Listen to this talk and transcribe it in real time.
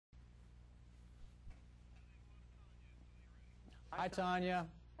Hi, Tanya.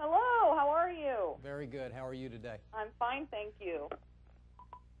 Hello, how are you? Very good. How are you today? I'm fine, thank you.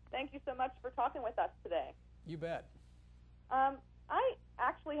 Thank you so much for talking with us today. You bet. I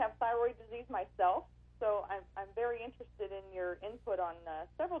actually have thyroid disease myself, so I'm very interested in your input on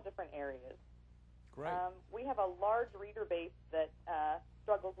several different areas. Great. We have a large reader base that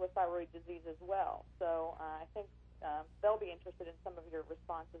struggles with thyroid disease as well, so I think they'll be interested in some of your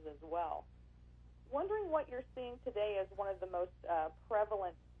responses as well. Wondering what you're seeing today as one of the most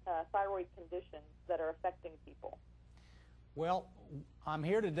prevalent thyroid conditions that are affecting people. Well, I'm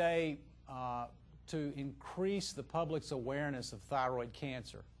here today to increase the public's awareness of thyroid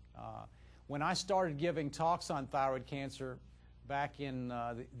cancer. When I started giving talks on thyroid cancer back in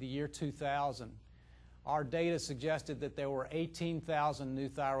the year 2000, our data suggested that there were 18,000 new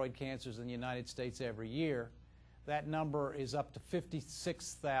thyroid cancers in the United States every year. That number is up to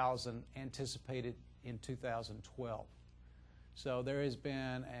 56,000 anticipated in 2012. So there has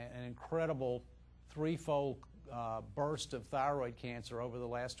been an incredible threefold burst of thyroid cancer over the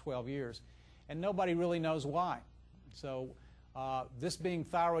last 12 years, and nobody really knows why. So this being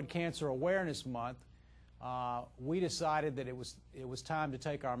Thyroid Cancer Awareness Month, we decided that it was time to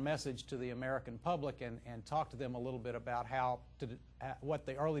take our message to the American public and talk to them a little bit about what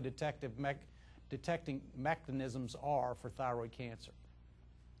the early detecting mechanisms are for thyroid cancer.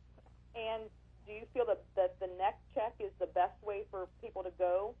 And do you feel that the neck check is the best way for people to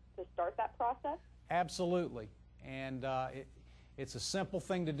go to start that process? Absolutely. And it's a simple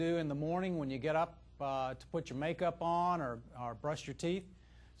thing to do in the morning when you get up to put your makeup on or brush your teeth.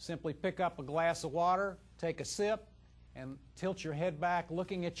 Simply pick up a glass of water, take a sip, and tilt your head back,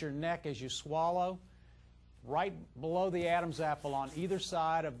 looking at your neck as you swallow, right below the Adam's apple on either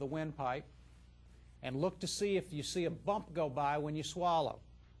side of the windpipe, and look to see if you see a bump go by when you swallow.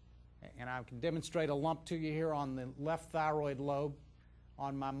 And I can demonstrate a lump to you here on the left thyroid lobe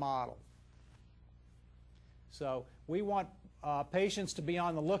on my model. So we want patients to be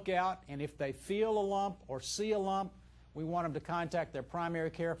on the lookout, and if they feel a lump or see a lump, we want them to contact their primary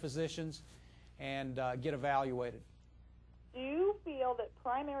care physicians and get evaluated. Do you feel that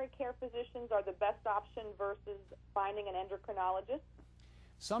primary care physicians are the best option versus finding an endocrinologist?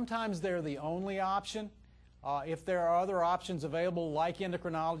 Sometimes they're the only option. If there are other options available like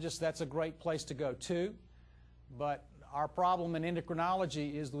endocrinologists, that's a great place to go too. But our problem in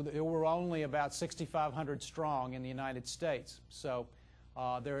endocrinology is that we're only about 6,500 strong in the United States. So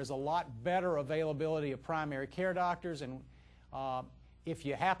there is a lot better availability of primary care doctors, and if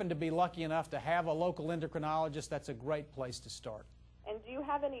you happen to be lucky enough to have a local endocrinologist, that's a great place to start. And do you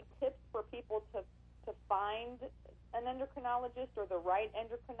have any tips for people to find an endocrinologist or the right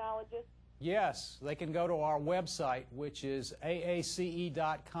endocrinologist? Yes, they can go to our website, which is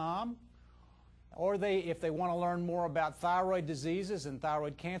aace.com, or if they want to learn more about thyroid diseases and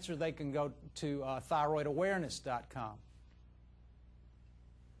thyroid cancer, they can go to thyroidawareness.com.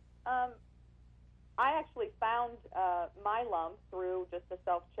 I actually found my lump through just a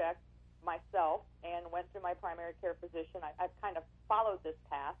self-check myself and went to my primary care physician. I've kind of followed this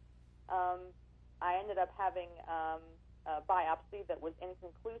path. I ended up having a biopsy that was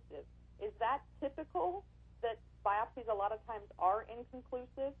inconclusive. Is that typical, that biopsies a lot of times are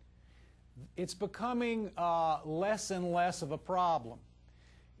inconclusive? It's becoming less and less of a problem.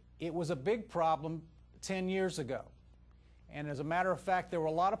 It was a big problem 10 years ago. And as a matter of fact, there were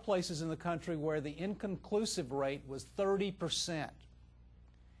a lot of places in the country where the inconclusive rate was 30%.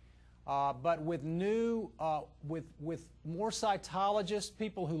 But with with more cytologists,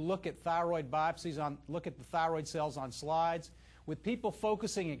 people who look at thyroid biopsies, look at the thyroid cells on slides, with people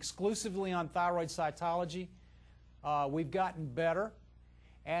focusing exclusively on thyroid cytology, we've gotten better.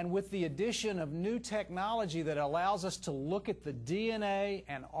 And with the addition of new technology that allows us to look at the DNA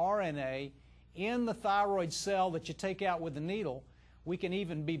and RNA in the thyroid cell that you take out with the needle, we can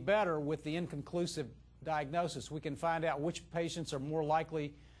even be better with the inconclusive diagnosis. We can find out which patients are more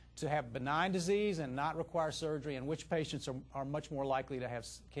likely to have benign disease and not require surgery, and which patients are much more likely to have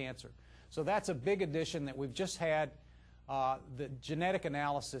cancer. So that's a big addition that we've just had. The genetic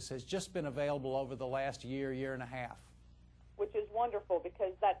analysis has just been available over the last year, year and a half. Which is wonderful,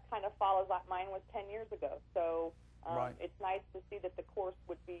 because that kind of follows like mine was 10 years ago. So right. It's nice to see that the course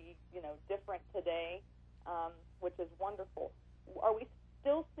would be, different today, which is wonderful. Are we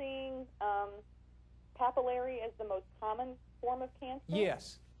still seeing papillary as the most common form of cancer?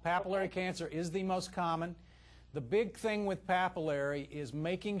 Yes, papillary cancer is the most common. The big thing with papillary is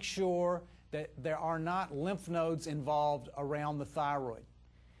making sure that there are not lymph nodes involved around the thyroid.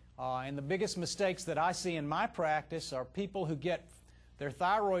 And the biggest mistakes that I see in my practice are people who get their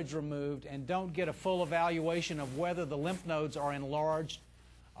thyroids removed and don't get a full evaluation of whether the lymph nodes are enlarged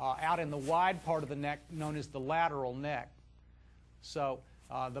out in the wide part of the neck known as the lateral neck. So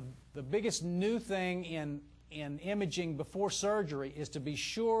the biggest new thing in imaging before surgery is to be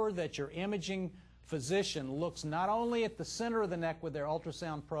sure that your imaging physician looks not only at the center of the neck with their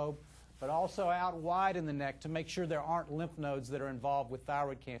ultrasound probe, but also out wide in the neck to make sure there aren't lymph nodes that are involved with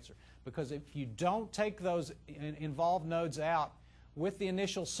thyroid cancer. Because if you don't take those involved nodes out with the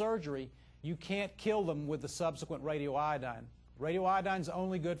initial surgery, you can't kill them with the subsequent radioiodine. Radioiodine is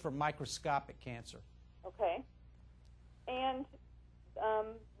only good for microscopic cancer. Okay. And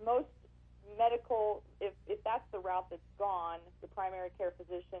most medical, if that's the route that's gone, the primary care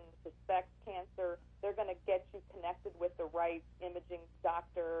physician suspects cancer, they're going to get you connected with the right imaging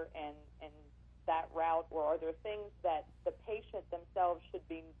doctor and that route, or are there things that the patient themselves should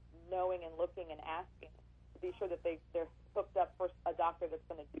be knowing and looking and asking to be sure that they're hooked up for a doctor that's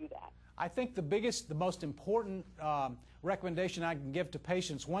going to do that? I think the most important recommendation I can give to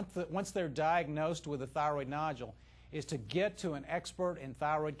patients once they're diagnosed with a thyroid nodule is to get to an expert in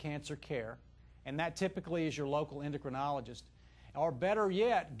thyroid cancer care, and that typically is your local endocrinologist. Or better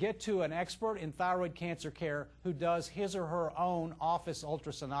yet, get to an expert in thyroid cancer care who does his or her own office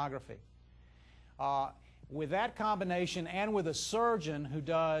ultrasonography. With that combination and with a surgeon who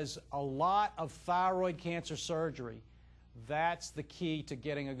does a lot of thyroid cancer surgery, that's the key to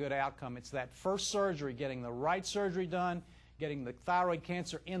getting a good outcome. It's that first surgery, getting the right surgery done, getting the thyroid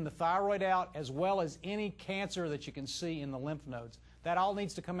cancer in the thyroid out, as well as any cancer that you can see in the lymph nodes. That all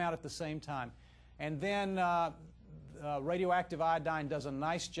needs to come out at the same time. And then radioactive iodine does a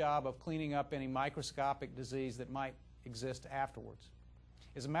nice job of cleaning up any microscopic disease that might exist afterwards.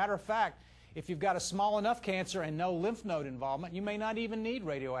 As a matter of fact, if you've got a small enough cancer and no lymph node involvement, you may not even need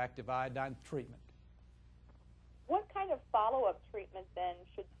radioactive iodine treatment. What kind of follow-up treatment, then,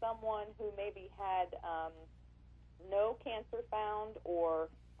 should someone who maybe had no cancer found or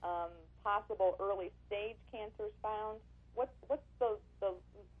possible early-stage cancers found, what's the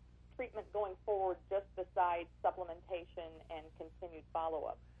treatment going forward just besides supplementation and continued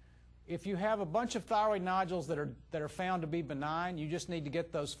follow-up? If you have a bunch of thyroid nodules that are found to be benign, you just need to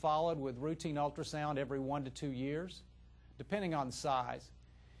get those followed with routine ultrasound every 1 to 2 years, depending on the size.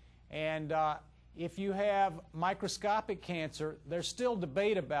 And if you have microscopic cancer, there's still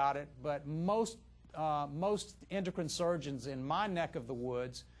debate about it, but most endocrine surgeons in my neck of the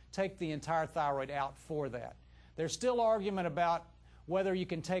woods take the entire thyroid out for that. There's still argument about whether you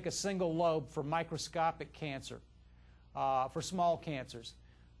can take a single lobe for microscopic cancer, for small cancers.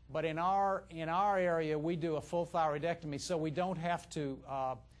 But in our area, we do a full thyroidectomy, so we don't have to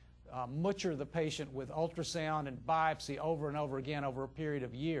butcher the patient with ultrasound and biopsy over and over again over a period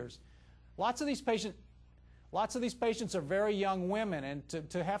of years. Lots of these patients are very young women, and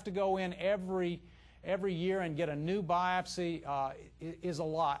to have to go in every year and get a new biopsy is a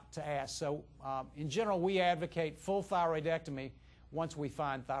lot to ask. So in general, we advocate full thyroidectomy once we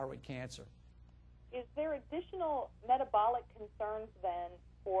find thyroid cancer. Is there additional metabolic concerns then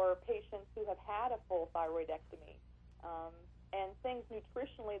for patients who have had a full thyroidectomy, and things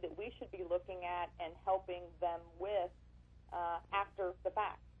nutritionally that we should be looking at and helping them with after the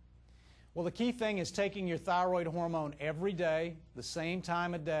fact? Well, the key thing is taking your thyroid hormone every day, the same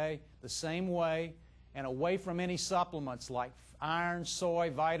time of day, the same way, and away from any supplements like iron,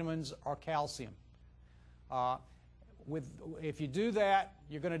 soy, vitamins, or calcium. If you do that,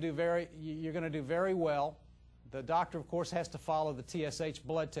 you're going to do very well. The doctor, of course, has to follow the TSH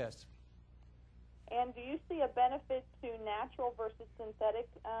blood test. And do you see a benefit to natural versus synthetic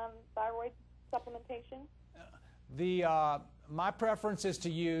thyroid supplementation? My preference is to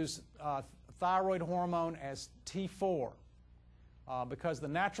use thyroid hormone as T4 because the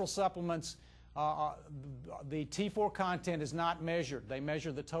natural supplements, the T4 content is not measured. They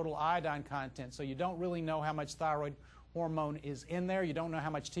measure the total iodine content, so you don't really know how much thyroid hormone is in there. You don't know how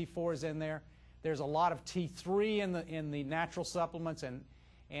much T4 is in there. There's a lot of T3 in the natural supplements,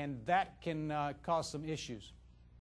 and that can cause some issues.